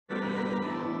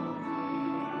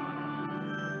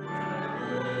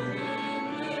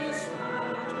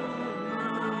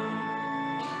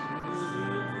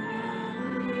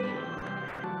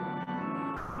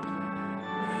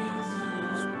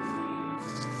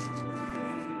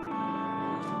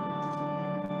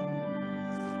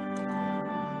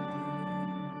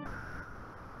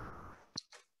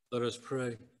Let us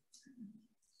pray.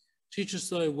 Teach us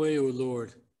thy way, O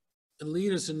Lord, and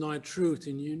lead us in thy truth,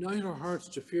 and unite our hearts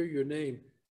to fear your name.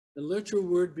 And let your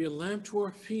word be a lamp to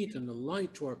our feet and a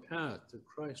light to our path, through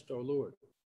Christ our Lord.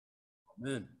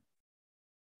 Amen.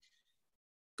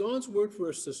 God's word for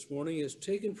us this morning is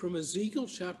taken from Ezekiel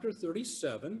chapter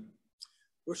 37,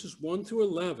 verses 1 through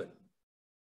 11.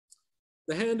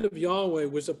 The hand of Yahweh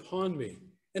was upon me,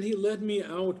 and he led me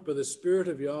out by the Spirit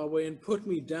of Yahweh and put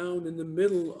me down in the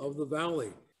middle of the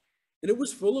valley. And it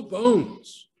was full of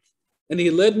bones. And he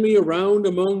led me around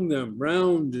among them,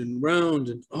 round and round.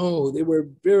 And oh, they were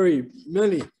very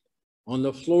many on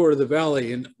the floor of the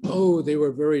valley. And oh, they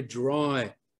were very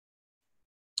dry.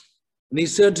 And he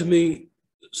said to me,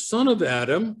 Son of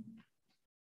Adam,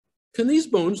 can these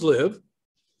bones live?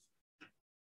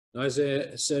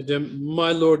 Isaiah said to him,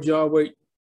 My Lord Yahweh,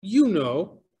 you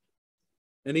know.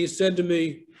 And he said to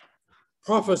me,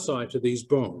 Prophesy to these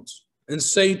bones and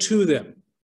say to them,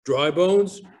 Dry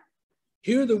bones,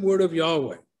 hear the word of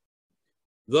Yahweh.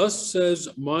 Thus says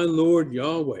my Lord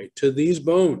Yahweh to these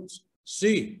bones,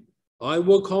 See, I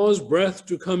will cause breath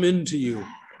to come into you,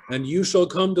 and you shall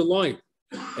come to life.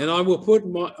 And I will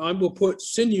put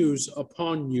sinews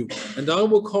upon you, and I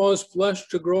will cause flesh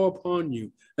to grow upon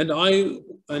you, and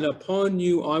upon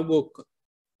you I will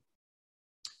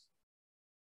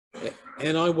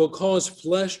cause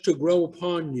flesh to grow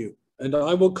upon you, and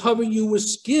I will cover you with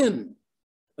skin,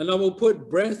 and I will put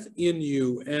breath in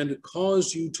you and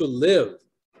cause you to live.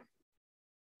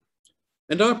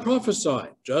 And I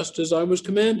prophesied just as I was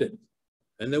commanded.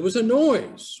 And there was a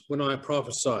noise when I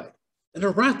prophesied, and a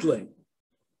rattling.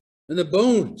 And the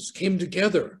bones came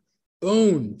together,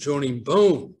 bone joining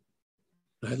bone.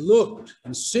 And I looked,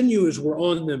 and sinews were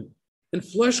on them, and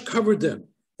flesh covered them,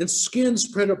 and skin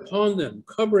spread upon them,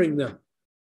 covering them.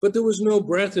 But there was no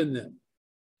breath in them.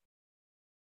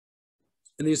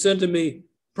 And he said to me,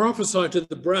 Prophesy to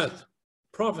the breath,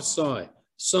 prophesy,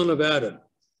 son of Adam,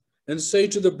 and say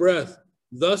to the breath,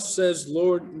 Thus says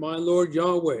my Lord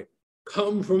Yahweh,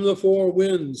 Come from the four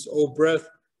winds, O breath,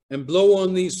 and blow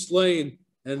on these slain,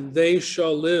 and they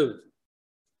shall live.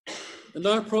 And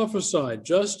I prophesied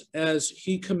just as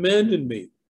he commanded me,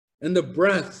 and the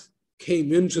breath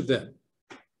came into them.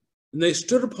 And they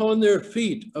stood upon their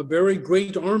feet, a very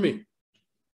great army.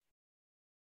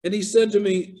 And he said to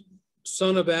me,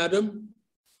 Son of Adam,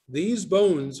 these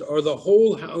bones are the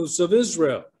whole house of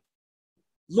Israel.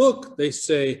 Look, they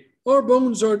say, our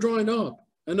bones are dried up,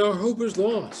 and our hope is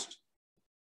lost.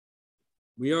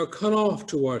 We are cut off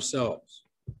to ourselves.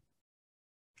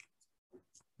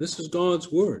 This is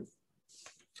God's word.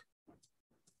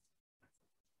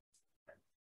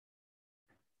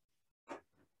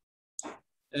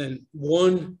 And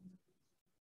one,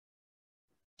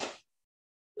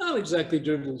 not exactly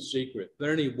dirty secret,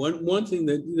 but one thing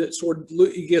that sort of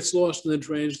gets lost in the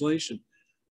translation,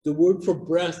 the word for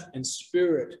breath and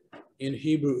spirit in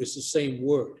Hebrew is the same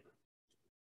word.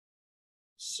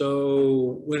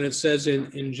 So when it says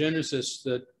in Genesis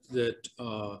that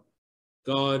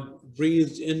God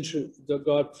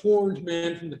formed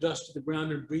man from the dust of the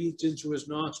ground and breathed into his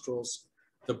nostrils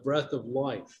the breath of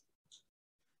life,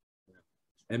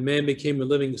 and man became a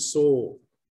living soul.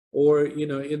 Or,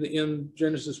 in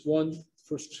Genesis 1,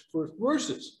 first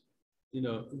verses,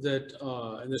 that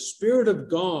and the Spirit of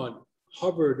God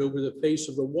hovered over the face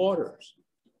of the waters.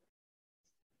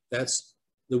 That's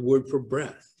the word for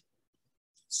breath.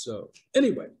 So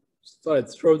anyway, thought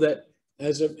I'd throw that,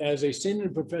 as a senior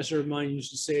professor of mine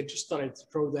used to say, I just thought I'd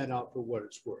throw that out for what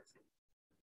it's worth.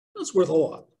 It's worth a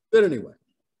lot, but anyway.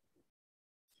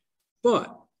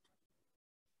 But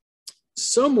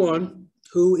someone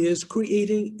who is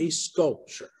creating a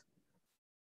sculpture.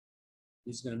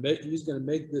 He's going to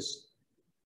make this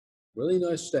really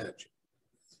nice statue.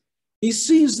 He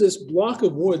sees this block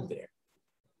of wood there,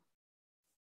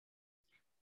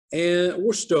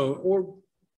 or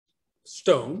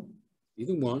stone,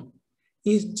 either one.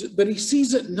 But he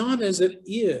sees it not as it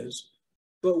is,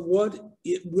 but what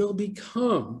it will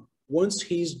become once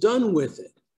he's done with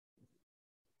it.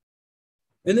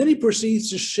 And then he proceeds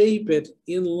to shape it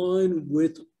in line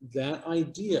with that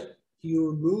idea. He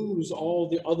removes all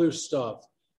the other stuff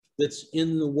that's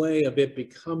in the way of it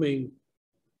becoming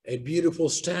a beautiful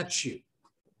statue.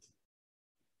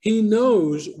 He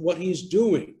knows what he's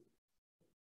doing,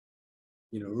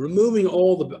 removing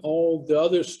all the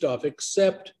other stuff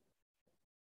except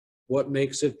what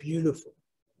makes it beautiful.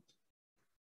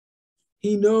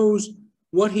 He knows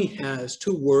what he has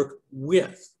to work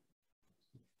with.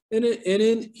 And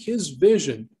in his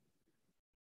vision,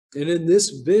 and in this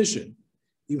vision,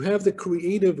 you have the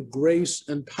creative grace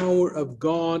and power of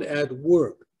God at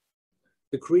work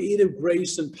the creative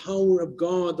grace and power of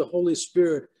God, the Holy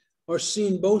Spirit, are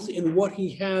seen both in what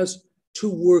he has to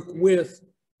work with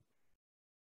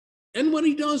and what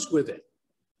he does with it.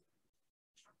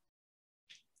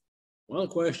 Well, the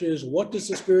question is, what does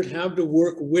the Spirit have to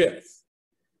work with?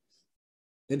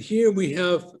 And here we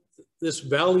have this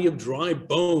valley of dry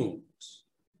bones.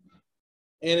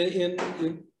 And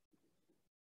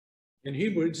in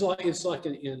Hebrew, it's like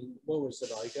in what was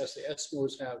it? I guess the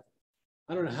Eskimos have,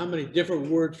 I don't know how many different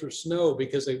words for snow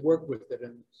because they work with it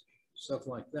and stuff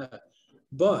like that.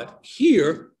 But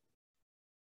here,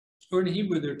 or in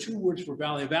Hebrew, there are two words for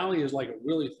valley. Valley is like a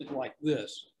really thing like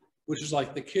this, which is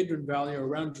like the Kidron Valley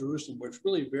around Jerusalem, where it's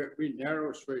really very, very narrow,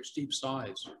 it's very steep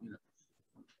sides, you know.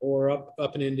 Or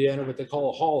up in Indiana, what they call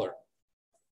a holler.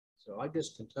 So I guess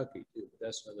Kentucky too, but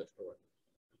that's another story.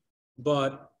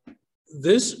 But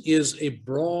this is a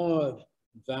broad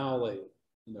valley,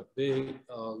 you know, big,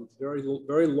 very,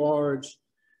 very large,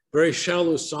 very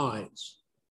shallow sides.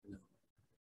 You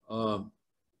know.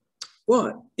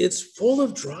 But it's full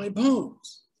of dry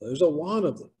bones. There's a lot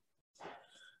of them.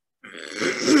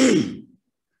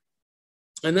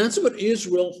 And that's what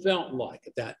Israel felt like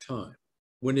at that time.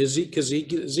 When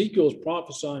Ezekiel is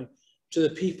prophesying to the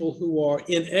people who are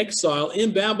in exile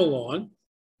in Babylon,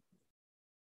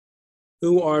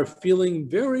 who are feeling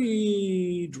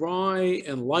very dry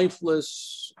and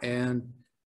lifeless and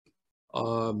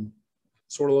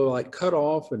sort of like cut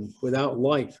off and without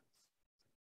life,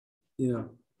 you know,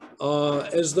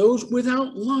 as those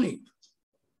without life.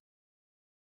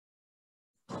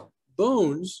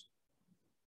 Bones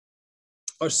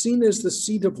are seen as the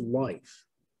seat of life.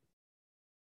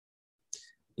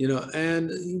 You know,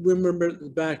 and remember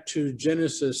back to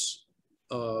Genesis,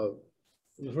 the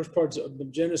first parts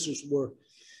of Genesis were,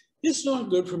 it's not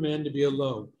good for man to be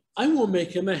alone. I will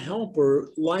make him a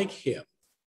helper like him.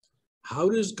 How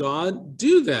does God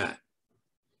do that?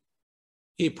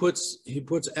 He puts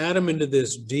Adam into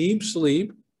this deep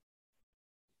sleep,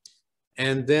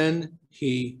 and then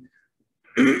he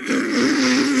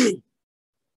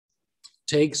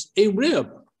takes a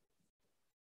rib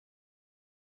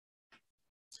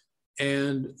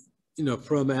and, you know,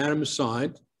 from Adam's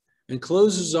side, and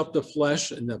closes up the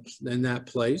flesh in that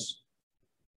place.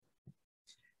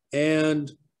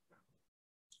 And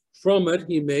from it,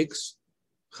 he makes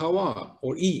Hawa,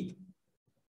 or Eve.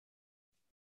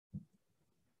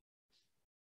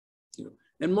 You know,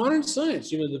 and modern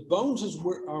science, you know, the bones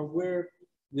are where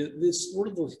this sort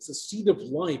of the seat of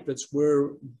life. It's where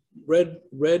red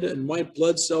and white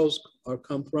blood cells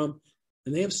come from.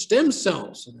 And they have stem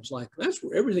cells, and it's like, that's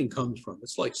where everything comes from.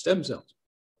 It's like stem cells,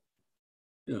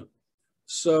 you know.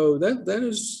 So that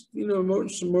is, you know,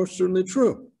 most certainly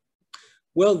true.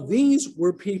 Well, these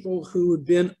were people who had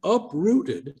been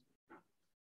uprooted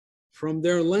from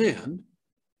their land,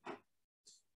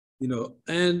 you know,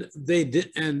 and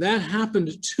that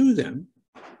happened to them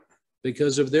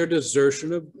because of their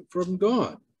desertion from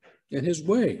God and his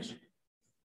ways.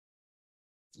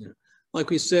 Like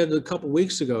we said a couple of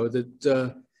weeks ago, that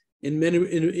in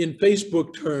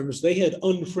Facebook terms, they had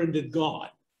unfriended God.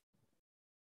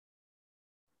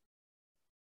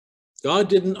 God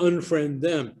didn't unfriend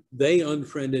them. They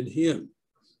unfriended him,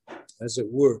 as it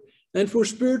were. And for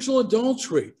spiritual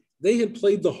adultery, they had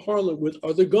played the harlot with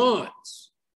other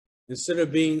gods instead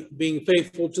of being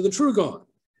faithful to the true God.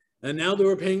 And now they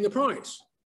were paying the price.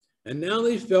 And now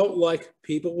they felt like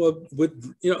people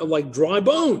with, you know, like dry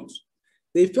bones.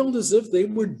 They felt as if they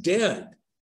were dead.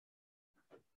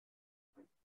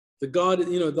 The God,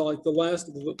 you know, like the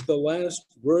last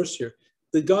verse here,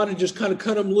 the God had just kind of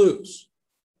cut them loose.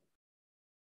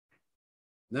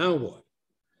 Now what?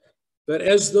 But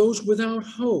as those without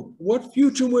hope, what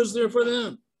future was there for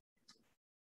them?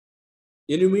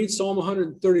 And you read Psalm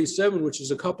 137, which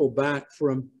is a couple back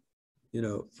from, you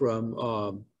know,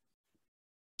 from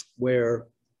where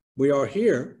we are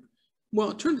here.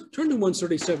 Well, turn to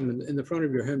 137 in the front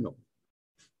of your hymnal.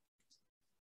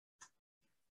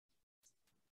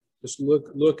 Just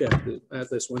look at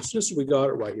this one. It's just we got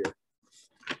it right here.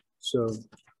 So,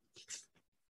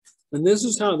 and this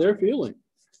is how they're feeling.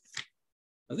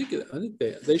 I think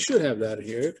they should have that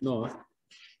here. If not,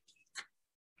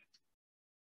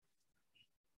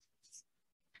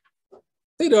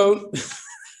 they don't.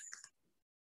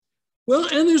 Well,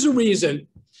 and there's a reason.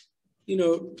 You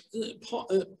know,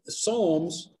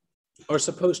 Psalms are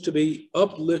supposed to be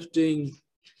uplifting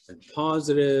and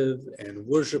positive and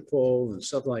worshipful and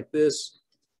stuff like this.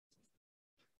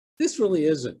 This really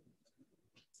isn't.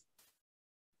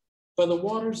 By the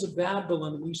waters of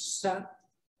Babylon, we sat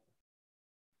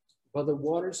by the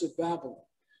waters of Babylon.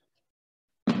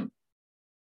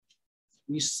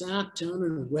 We sat down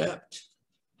and wept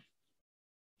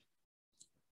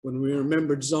when we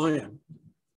remembered Zion.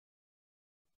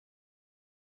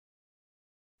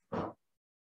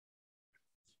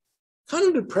 Kind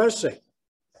of depressing.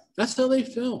 That's how they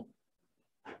felt.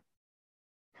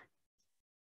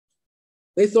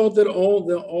 They thought that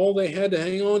all they had to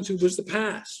hang on to was the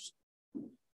past.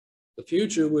 The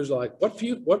future was like, what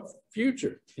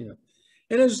future? You know,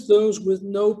 and as those with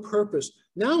no purpose.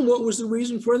 Now, what was the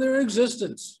reason for their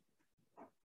existence?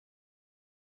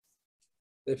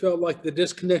 They felt like the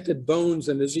disconnected bones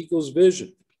in Ezekiel's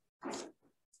vision.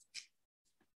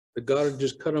 That God had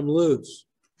just cut them loose.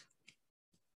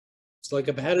 It's like,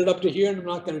 I've had it up to here and I'm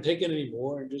not going to take it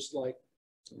anymore. And just like,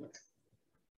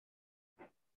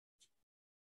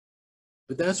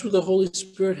 but that's what the Holy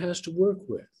Spirit has to work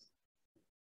with.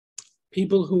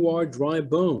 People who are dry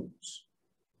bones,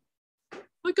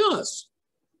 like us.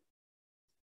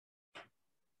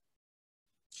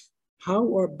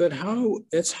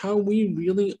 It's how we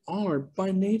really are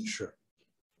by nature.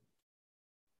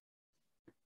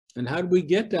 And how do we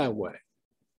get that way?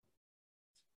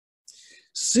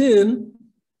 Sin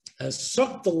has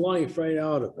sucked the life right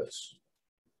out of us.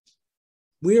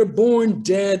 We are born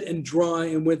dead and dry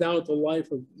and without the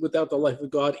life of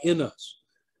God in us.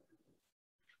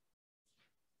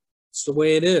 It's the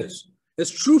way it is.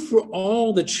 It's true for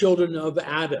all the children of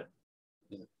Adam.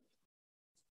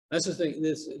 That's the thing,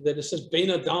 that it says Ben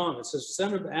Adam, it says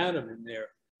son of Adam in there.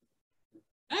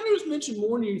 Adam is mentioned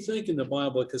more than you think in the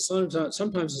Bible, because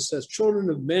sometimes it says children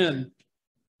of men,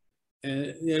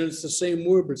 and it's the same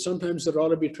word, but sometimes it ought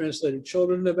to be translated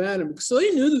children of Adam, so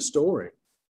they knew the story.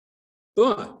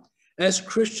 But as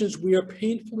Christians, we are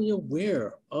painfully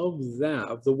aware of that,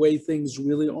 of the way things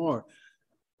really are.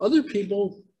 Other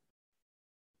people,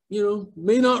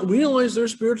 may not realize their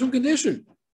spiritual condition.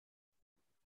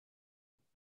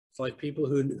 It's like people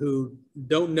who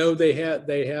don't know they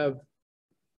have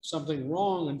something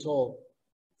wrong until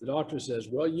the doctor says,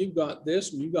 well, you've got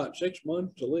this and you've got 6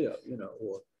 months to live,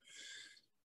 or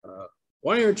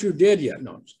why aren't you dead yet?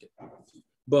 No, I'm just kidding.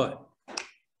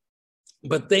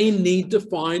 But they need to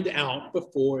find out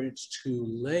before it's too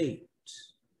late.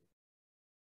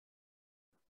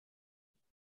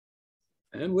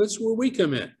 And that's where we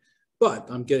come in. But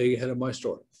I'm getting ahead of my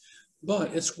story.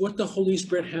 But it's what the Holy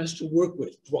Spirit has to work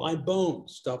with. Dry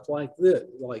bones, stuff like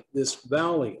this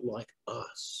valley, like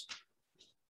us.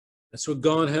 That's what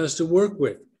God has to work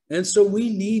with. And so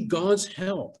we need God's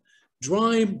help.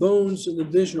 Dry bones in the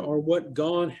vision are what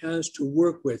God has to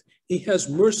work with. He has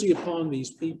mercy upon these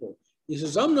people. He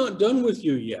says, I'm not done with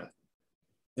you yet.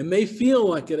 It may feel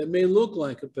like it, it may look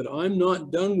like it, but I'm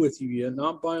not done with you yet,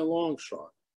 not by a long shot.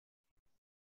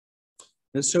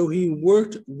 And so he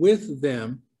worked with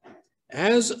them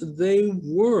as they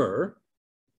were,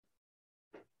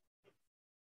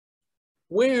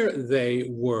 where they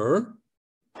were,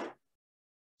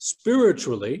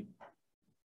 spiritually,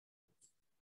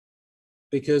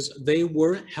 because they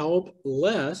were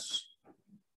helpless,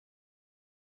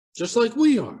 just like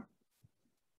we are.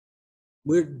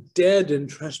 We're dead in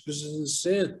trespasses and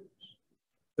sins,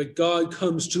 but God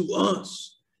comes to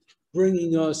us,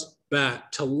 bringing us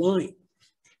back to life,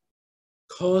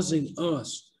 causing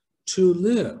us to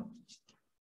live.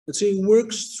 And so he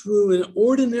works through an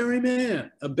ordinary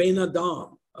man, a Ben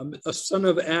Adam, a son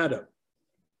of Adam.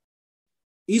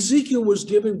 Ezekiel was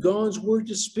given God's word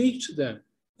to speak to them,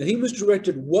 and he was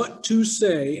directed what to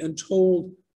say and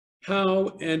told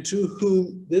how and to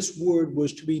whom this word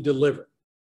was to be delivered.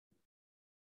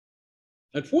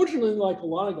 Unfortunately, like a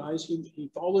lot of guys,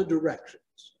 he followed directions.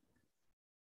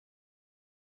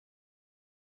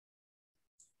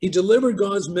 He delivered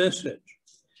God's message.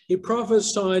 He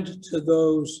prophesied to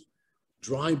those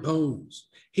dry bones.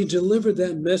 He delivered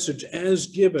that message as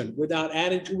given without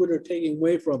adding to it or taking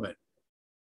away from it.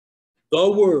 The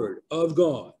word of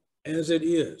God as it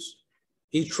is.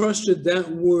 He trusted that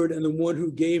word and the one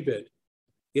who gave it,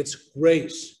 its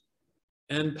grace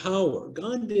and power.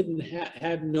 God didn't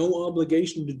had no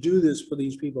obligation to do this for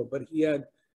these people, but he had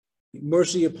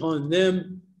mercy upon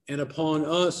them and upon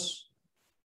us.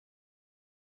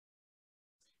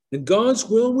 And God's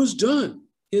will was done,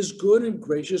 his good and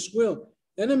gracious will.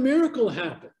 And a miracle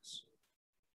happens.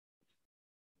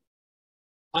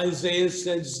 Isaiah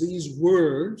says these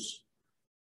words,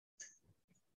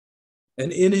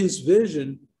 and in his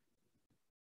vision,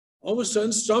 all of a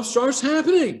sudden stuff starts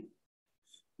happening.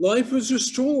 Life is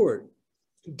restored.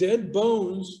 Dead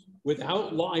bones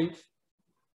without life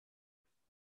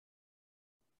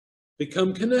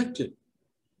become connected.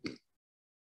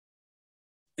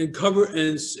 And cover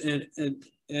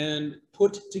and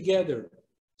put together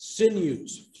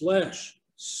sinews, flesh,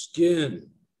 skin.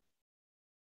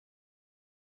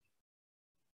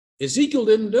 Ezekiel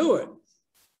didn't do it.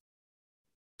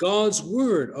 God's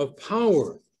word of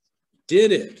power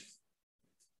did it.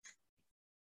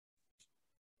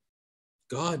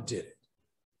 God did it.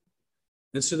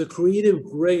 And so the creative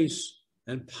grace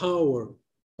and power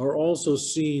are also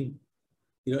seen,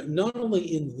 not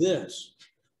only in this,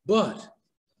 but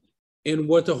in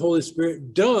what the Holy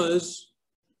Spirit does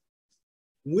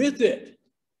with it.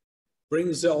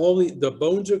 Brings all the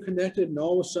bones are connected, and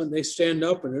all of a sudden they stand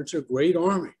up, and it's a great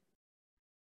army.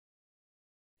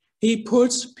 He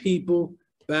puts people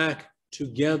back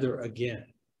together again.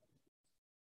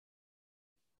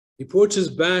 He puts us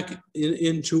back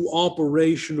into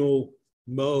operational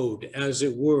mode, as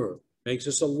it were. Makes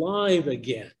us alive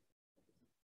again.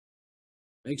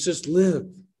 Makes us live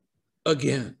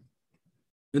again.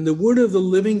 And the word of the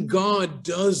living God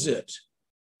does it.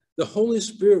 The Holy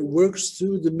Spirit works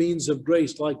through the means of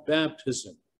grace, like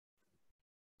baptism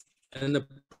and the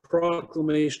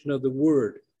proclamation of the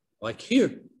word, like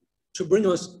here, to bring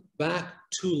us back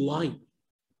to life.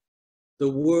 The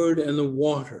word and the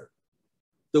water.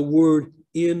 The word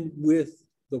in with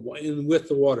the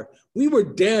water. We were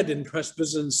dead in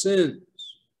trespasses and sins.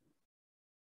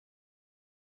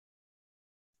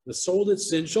 The soul that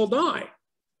sins shall die.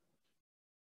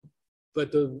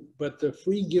 But the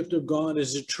free gift of God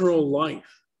is eternal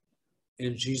life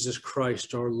in Jesus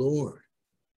Christ our Lord.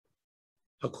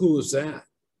 How cool is that?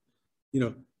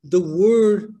 The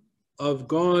word of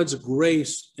God's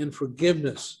grace and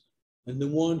forgiveness, and the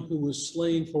one who was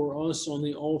slain for us on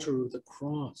the altar of the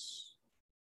cross,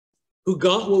 who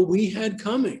got what we had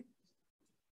coming,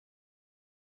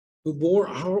 who bore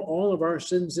all of our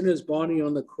sins in his body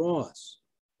on the cross.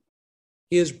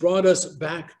 He has brought us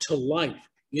back to life.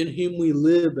 In him we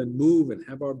live and move and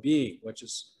have our being, which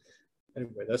is,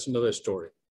 anyway, that's another story.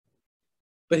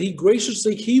 But he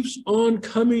graciously keeps on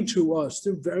coming to us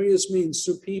through various means,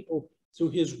 through people, through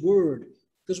his word,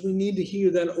 because we need to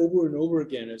hear that over and over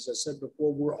again. As I said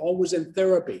before, we're always in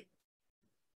therapy.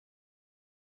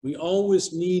 We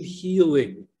always need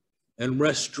healing and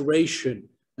restoration,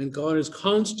 and God is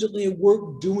constantly at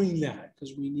work doing that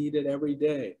because we need it every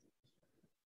day.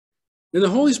 And the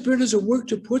Holy Spirit is at work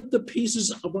to put the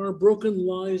pieces of our broken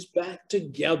lives back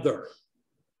together,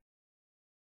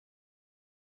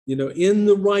 in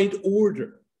the right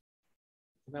order.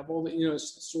 And I've only,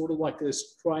 it's sort of like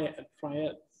this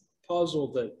triad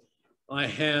puzzle that I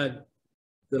had,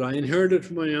 that I inherited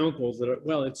from my uncle,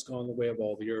 it's gone the way of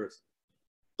all the earth.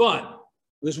 But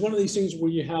there's one of these things where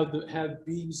you have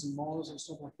beams and models and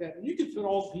stuff like that, and you can fit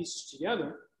all the pieces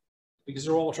together because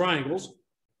they're all triangles.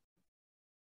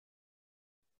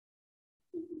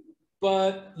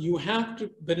 But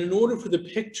in order for the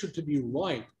picture to be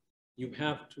right, you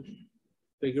have to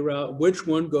figure out which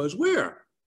one goes where.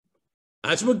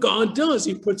 That's what God does.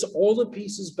 He puts all the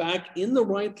pieces back in the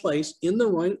right place, in the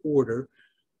right order,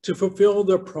 to fulfill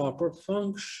their proper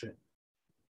function,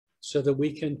 so that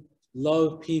we can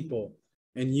love people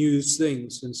and use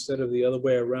things instead of the other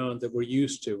way around that we're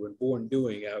used to and born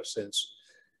doing ever since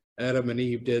Adam and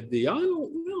Eve did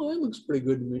that looks pretty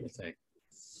good to me thing.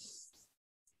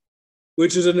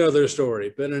 Which is another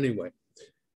story, but anyway.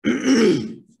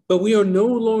 But we are no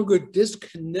longer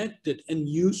disconnected and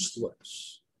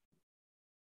useless.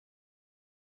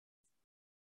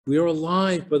 We are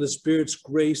alive by the Spirit's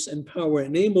grace and power,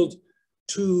 enabled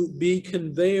to be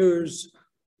conveyors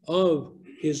of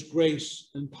his grace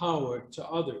and power to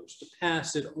others, to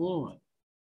pass it on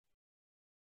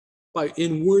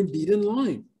in word, deed, and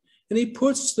line. And he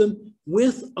puts them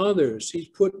with others. He's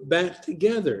put back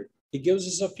together. He gives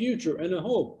us a future and a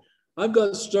hope. I've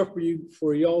got stuff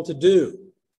for y'all to do.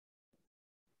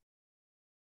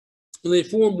 And they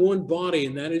form one body,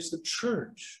 and that is the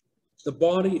church, the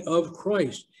body of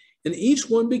Christ. And each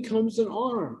one becomes an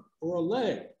arm or a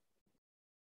leg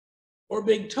or a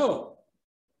big toe.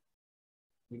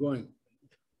 You're going,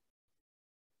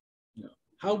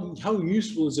 how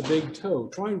useful is a big toe?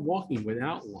 Try walking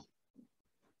without one.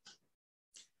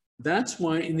 That's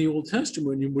why in the Old Testament,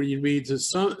 when you read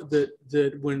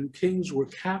that when kings were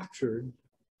captured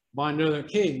by another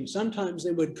king, sometimes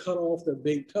they would cut off their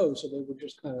big toe, so they would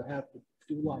just kind of have to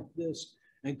do like this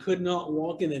and could not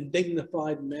walk in a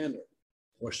dignified manner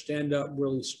or stand up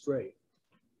really straight.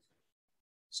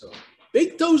 So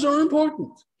big toes are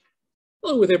important,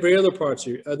 along with every other part of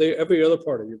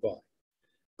your body.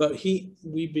 But he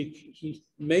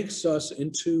makes us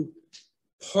into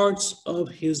parts of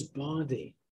his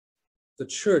body. The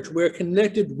church, we're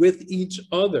connected with each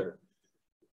other,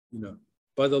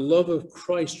 by the love of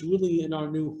Christ really in our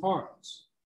new hearts.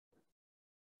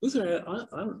 Luther,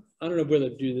 I don't know whether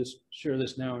to do this, share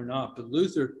this now or not, but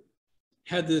Luther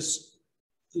had this,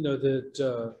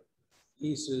 that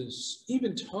he says,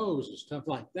 even toes and stuff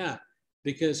like that,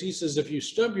 because he says if you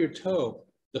stub your toe,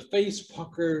 the face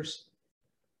puckers,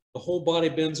 the whole body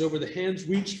bends over, the hands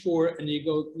reach for it, and you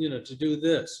go, to do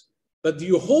this. But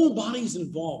your whole body's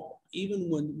involved, even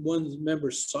when one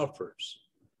member suffers.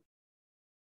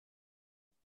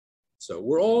 So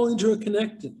we're all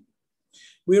interconnected.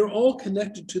 We are all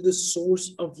connected to the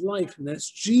source of life, and that's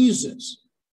Jesus.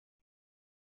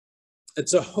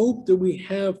 It's a hope that we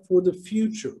have for the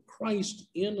future, Christ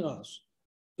in us,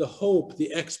 the hope,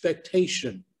 the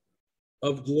expectation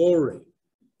of glory.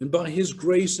 And by his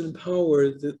grace and power,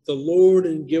 the Lord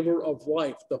and giver of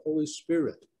life, the Holy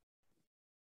Spirit,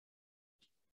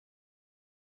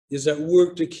 is at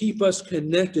work to keep us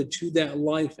connected to that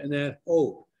life and that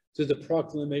hope through the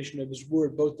proclamation of his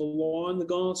word, both the law and the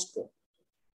gospel.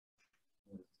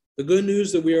 The good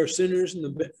news that we are sinners, and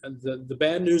the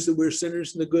bad news that we're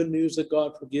sinners, and the good news that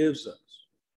God forgives us.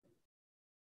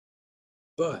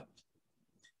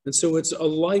 And so it's a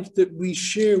life that we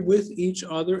share with each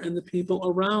other and the people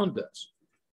around us.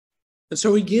 And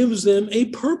so he gives them a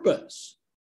purpose.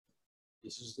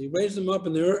 He raised them up,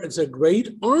 and it's a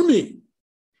great army.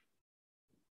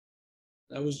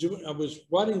 I was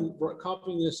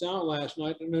copying this out last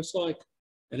night, and it's like,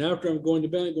 and after I'm going to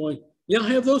bed, I'm going, yeah, I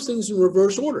have those things in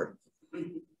reverse order.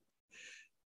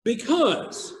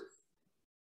 Because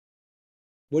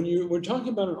when we're talking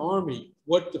about an army,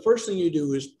 what the first thing you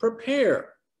do is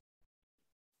prepare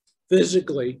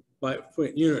physically by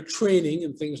training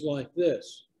and things like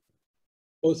this,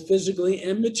 both physically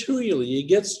and materially. You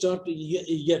get stuff,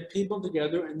 you get people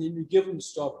together, and then you give them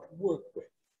stuff to work with.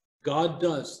 God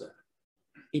does that.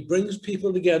 He brings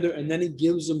people together, and then he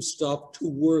gives them stuff to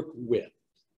work with.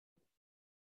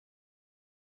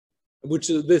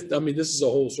 Which is this, this is a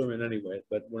whole sermon anyway,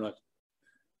 but we're not.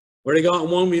 We already got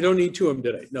one, we don't need two of them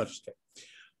today. No, just kidding.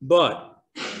 But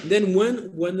then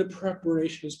when the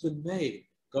preparation has been made,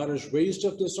 God has raised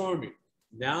up this army.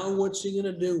 Now what's he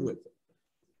going to do with it?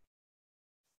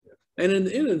 And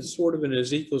in sort of in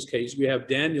Ezekiel's case, we have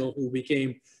Daniel, who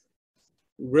became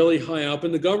really high up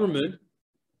in the government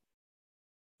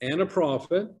and a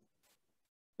prophet,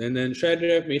 and then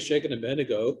Shadrach, Meshach, and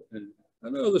Abednego, and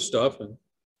other stuff. And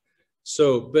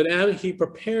so, but as he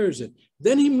prepares it,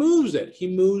 then he moves it. He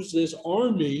moves this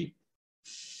army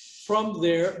from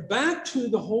there back to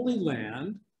the Holy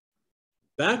Land,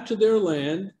 back to their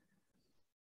land,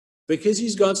 because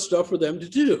he's got stuff for them to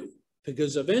do.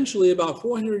 Because eventually, about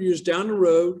 400 years down the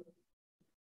road,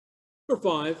 or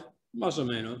 5, más o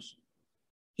menos,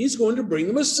 he's going to bring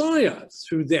the Messiah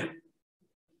through them.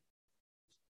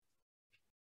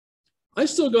 I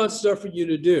still got stuff for you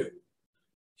to do.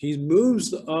 He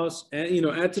moves us, at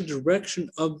the direction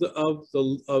of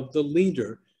the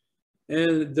leader,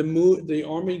 and the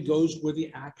army goes where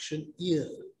the action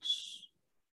is,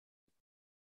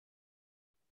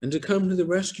 and to come to the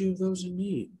rescue of those in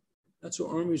need. That's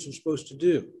what armies are supposed to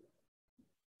do.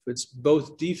 It's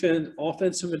both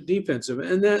offensive and defensive,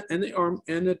 and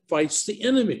it fights the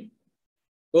enemy,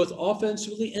 both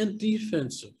offensively and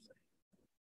defensively.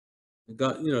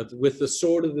 God, with the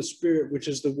sword of the Spirit, which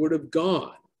is the word of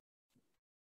God,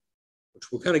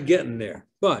 which we're kind of getting there.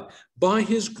 But by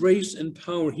his grace and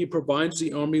power, he provides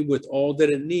the army with all that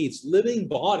it needs. Living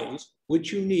bodies,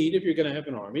 which you need if you're going to have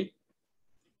an army,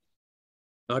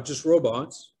 not just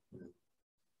robots.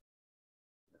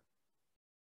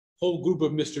 Whole group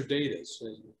of Mr. Datas.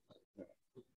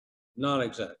 Not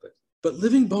exactly. But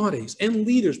living bodies and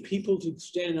leaders, people to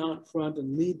stand out front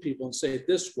and lead people and say it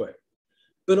this way.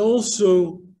 But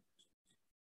also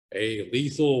a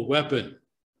lethal weapon.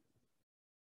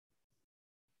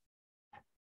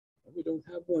 We don't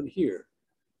have one here.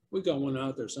 We got one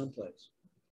out there someplace.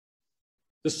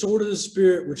 The sword of the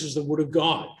Spirit, which is the word of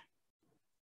God.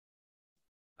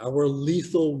 Our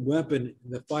lethal weapon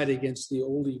in the fight against the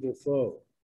old evil foe.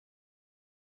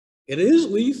 It is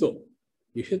lethal.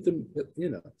 You hit them,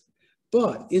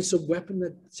 but it's a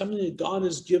weapon something that God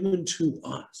has given to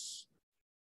us.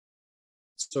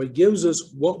 So he gives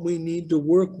us what we need to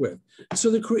work with. So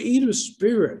the creative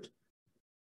spirit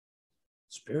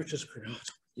is creative.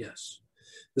 Yes.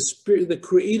 The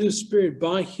creative spirit,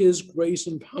 by his grace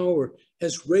and power,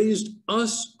 has raised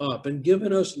us up and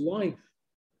given us life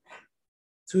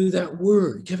through that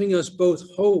word, giving us both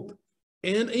hope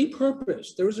and a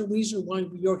purpose. There is a reason why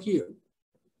we are here,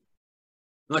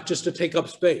 not just to take up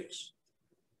space.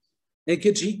 And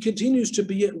he continues to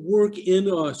be at work in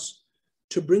us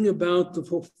to bring about the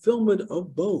fulfillment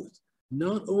of both,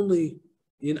 not only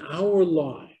in our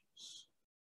lives,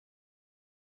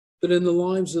 but in the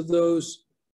lives of those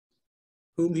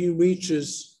whom he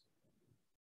reaches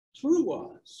through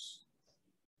us.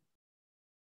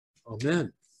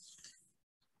 Amen.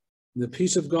 And the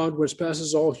peace of God, which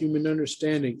passes all human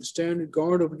understanding, stand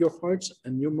guard over your hearts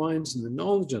and your minds in the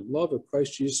knowledge and love of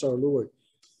Christ Jesus our Lord,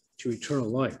 to eternal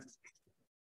life.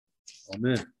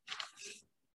 Amen.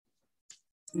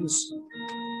 Please.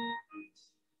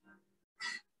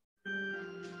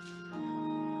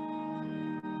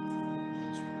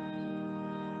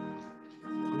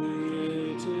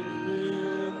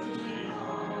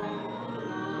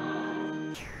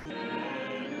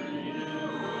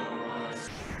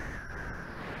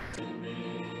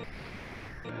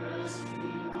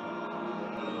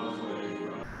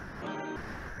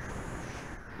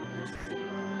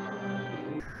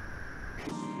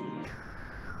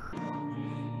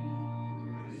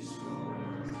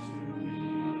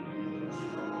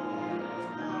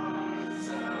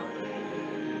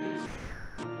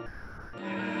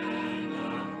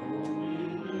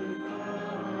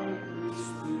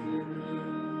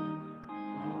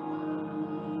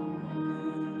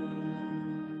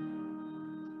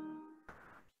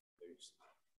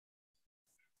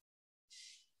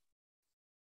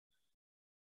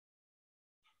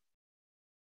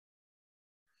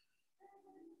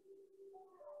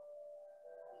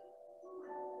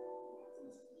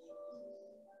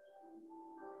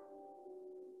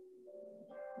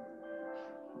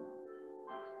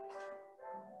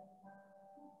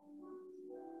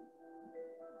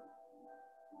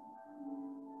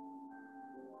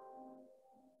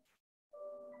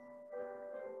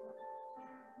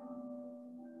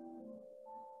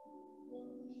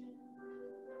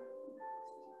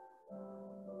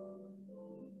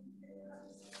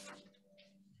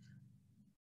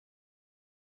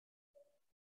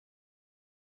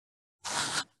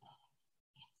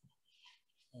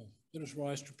 Let us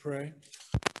rise to pray.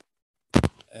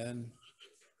 And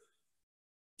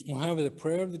we'll have the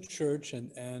prayer of the church,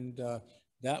 and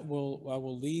I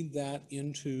will lead that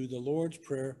into the Lord's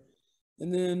Prayer,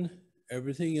 and then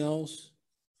everything else.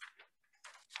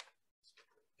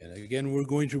 And again, we're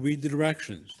going to read the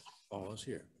directions. Follow us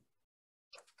here.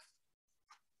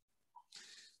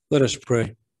 Let us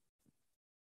pray.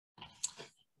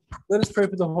 Let us pray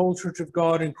for the whole Church of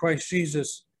God in Christ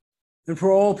Jesus, and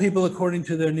for all people according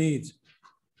to their needs.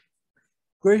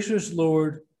 Gracious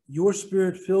Lord, your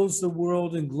Spirit fills the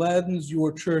world and gladdens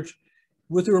your church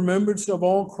with the remembrance of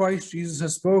all Christ Jesus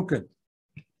has spoken.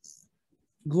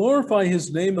 Glorify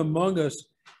his name among us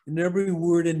in every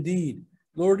word and deed.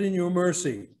 Lord, in your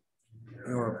mercy,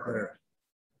 hear our prayer.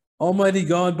 Almighty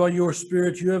God, by your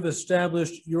Spirit, you have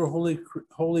established your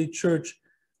holy church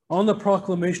on the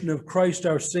proclamation of Christ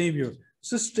our Savior.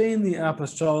 Sustain the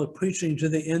apostolic preaching to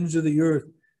the ends of the earth,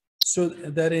 so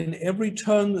that in every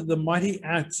tongue the mighty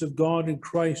acts of God in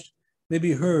Christ may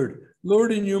be heard.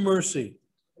 Lord, in your mercy,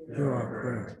 hear our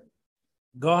prayer.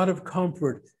 God of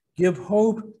comfort, give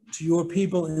hope to your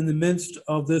people in the midst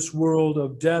of this world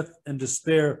of death and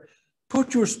despair.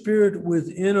 Put your Spirit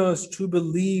within us to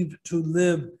believe, to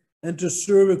live, and to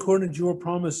serve according to your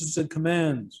promises and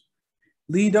commands.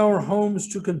 Lead our homes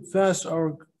to confess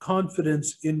our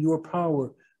confidence in your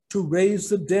power to raise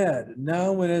the dead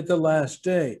now and at the last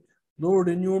day. Lord,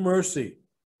 in your mercy,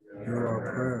 hear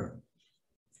our prayer.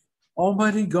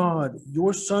 Almighty God,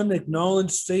 your Son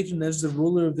acknowledged Satan as the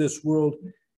ruler of this world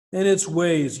and its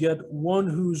ways, yet one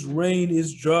whose reign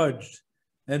is judged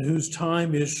and whose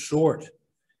time is short.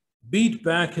 Beat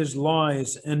back his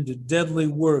lies and deadly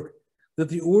work, that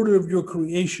the order of your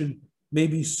creation may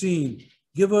be seen.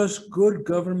 Give us good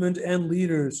government and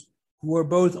leaders who are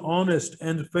both honest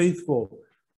and faithful.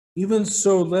 Even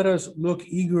so, let us look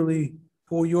eagerly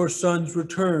for your Son's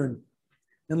return,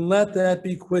 and let that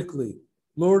be quickly.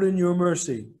 Lord, in your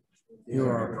mercy,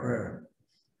 hear our prayer.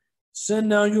 Send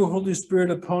now your Holy Spirit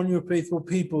upon your faithful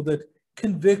people, that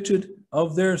convicted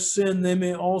of their sin, they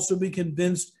may also be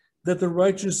convinced that the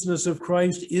righteousness of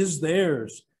Christ is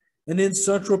theirs, and in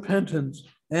such repentance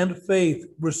and faith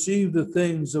receive the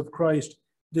things of Christ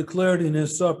declared in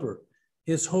his supper,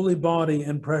 his holy body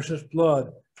and precious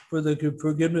blood for the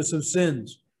forgiveness of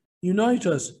sins. Unite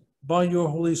us by your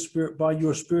Holy Spirit, by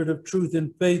your Spirit of truth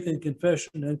in faith and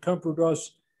confession, and comfort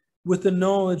us with the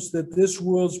knowledge that this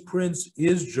world's prince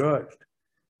is judged.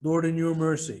 Lord, in your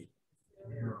mercy.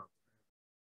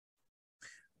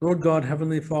 Lord God,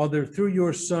 Heavenly Father, through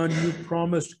your Son, you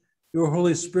promised your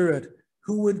Holy Spirit,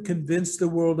 who would convince the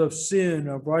world of sin,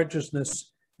 of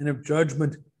righteousness, and of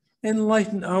judgment.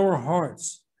 Enlighten our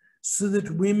hearts, so that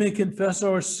we may confess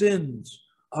our sins,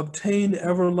 obtain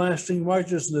everlasting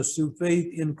righteousness through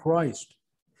faith in Christ,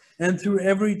 and through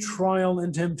every trial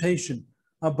and temptation,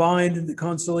 abide in the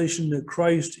consolation that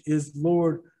Christ is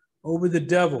Lord over the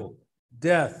devil,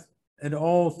 death, and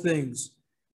all things,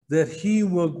 that he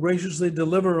will graciously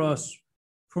deliver us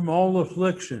from all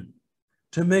affliction,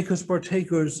 to make us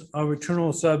partakers of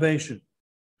eternal salvation.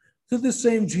 Through the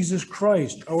same Jesus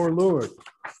Christ, our Lord,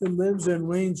 who lives and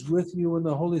reigns with you in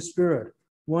the Holy Spirit,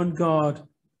 one God,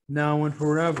 now and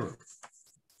forever.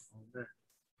 Amen.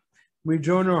 We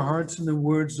join our hearts in the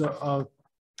words of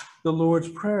the Lord's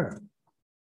Prayer.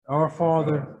 Our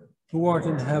Father, who art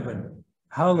in heaven,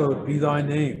 hallowed be thy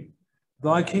name.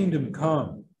 Thy kingdom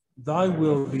come, thy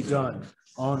will be done,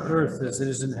 on earth as it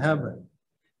is in heaven.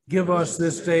 Give us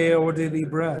this day our daily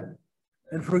bread,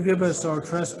 and forgive us our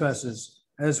trespasses,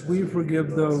 as we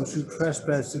forgive those who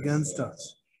trespass against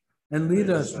us. And lead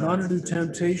us not into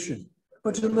temptation,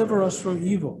 but deliver us from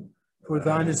evil. For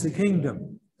thine is the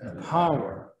kingdom, and the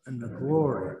power, and the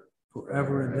glory,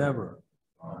 forever and ever.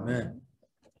 Amen.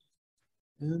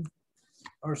 And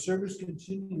our service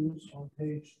continues on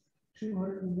page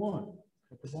 201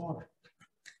 at the bottom.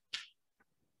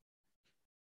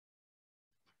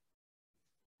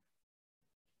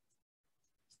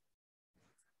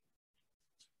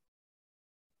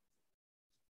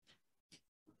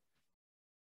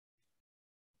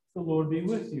 The Lord be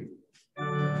with you.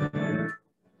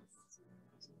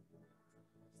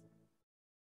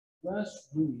 Bless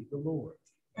we the Lord.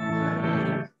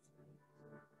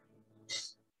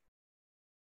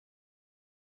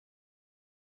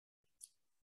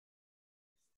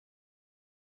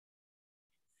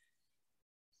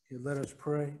 Okay, let us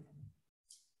pray.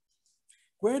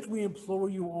 Grant, we implore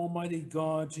you, Almighty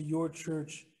God, to your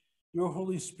church, your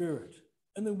Holy Spirit,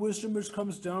 and the wisdom which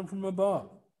comes down from above,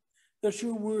 that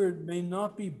your word may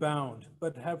not be bound,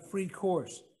 but have free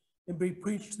course, and be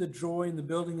preached to the joy and the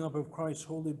building up of Christ's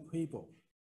holy people,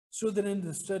 so that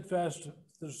in steadfast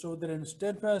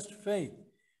faith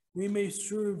we may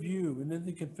serve you, and in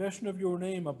the confession of your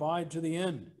name abide to the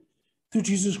end. Through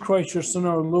Jesus Christ, your Son,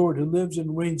 our Lord, who lives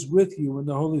and reigns with you in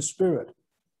the Holy Spirit,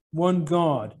 one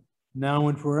God, now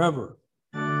and forever.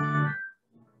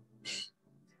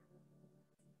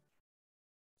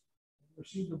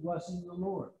 Receive the blessing of the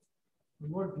Lord. The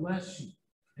Lord bless you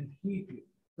and keep you.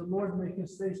 The Lord make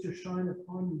his face to shine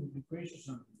upon you and be gracious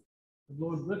unto you. The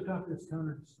Lord lift up his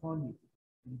countenance upon you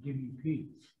and give you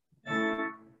peace.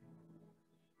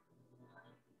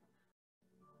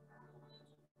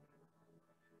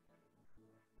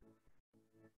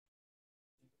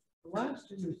 The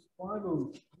last in is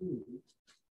 502.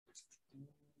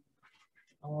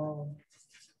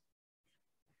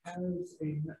 Has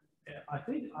a,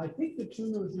 I think the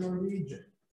tune is Norwegian,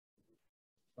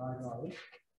 by golly.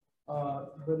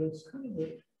 But it's kind of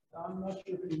a, I'm not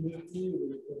sure if you know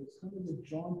it, but it's kind of a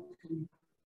jauntily,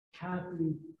 happy,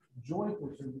 joyful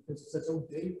tune because it says, "Oh,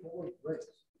 day full of grace."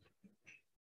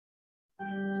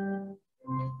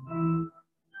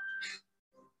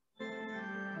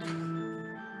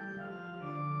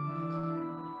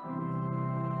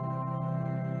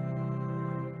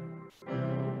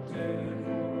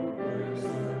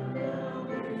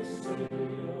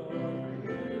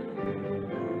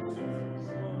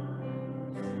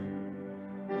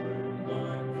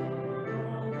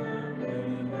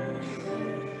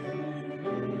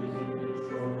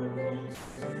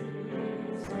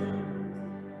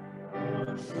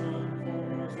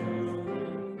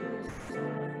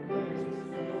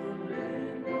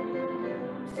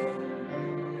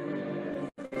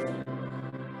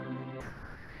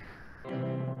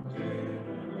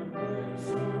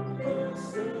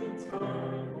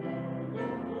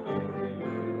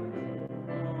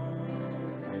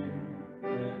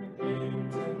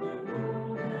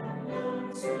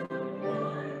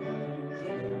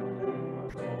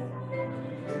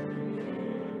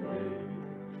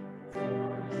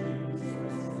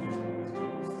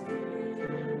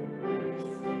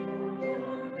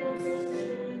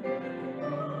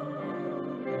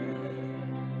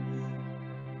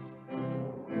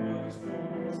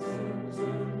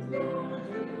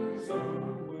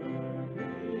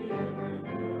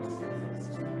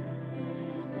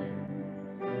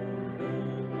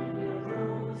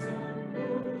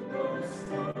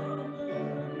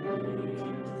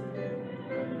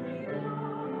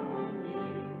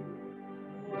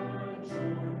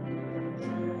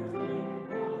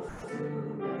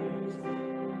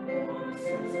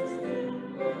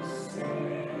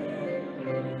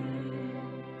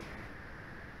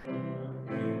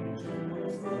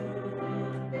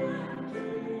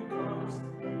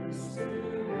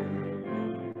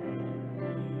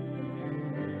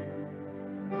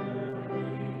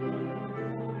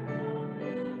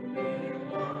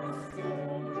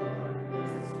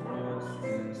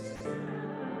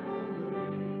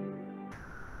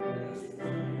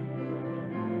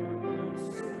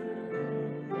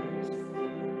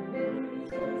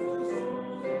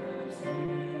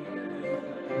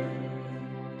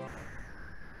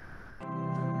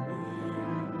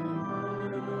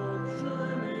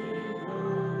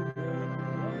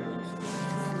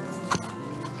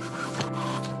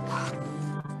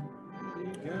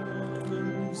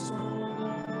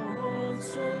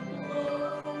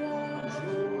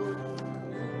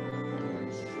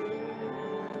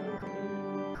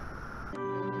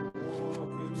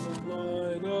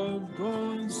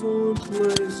 desolate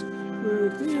place where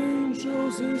the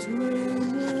angels his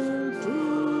name will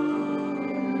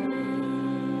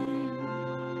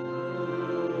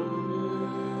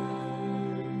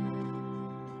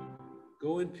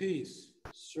Go in peace,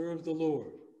 serve the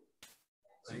Lord.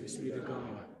 Thanks be to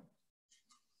God.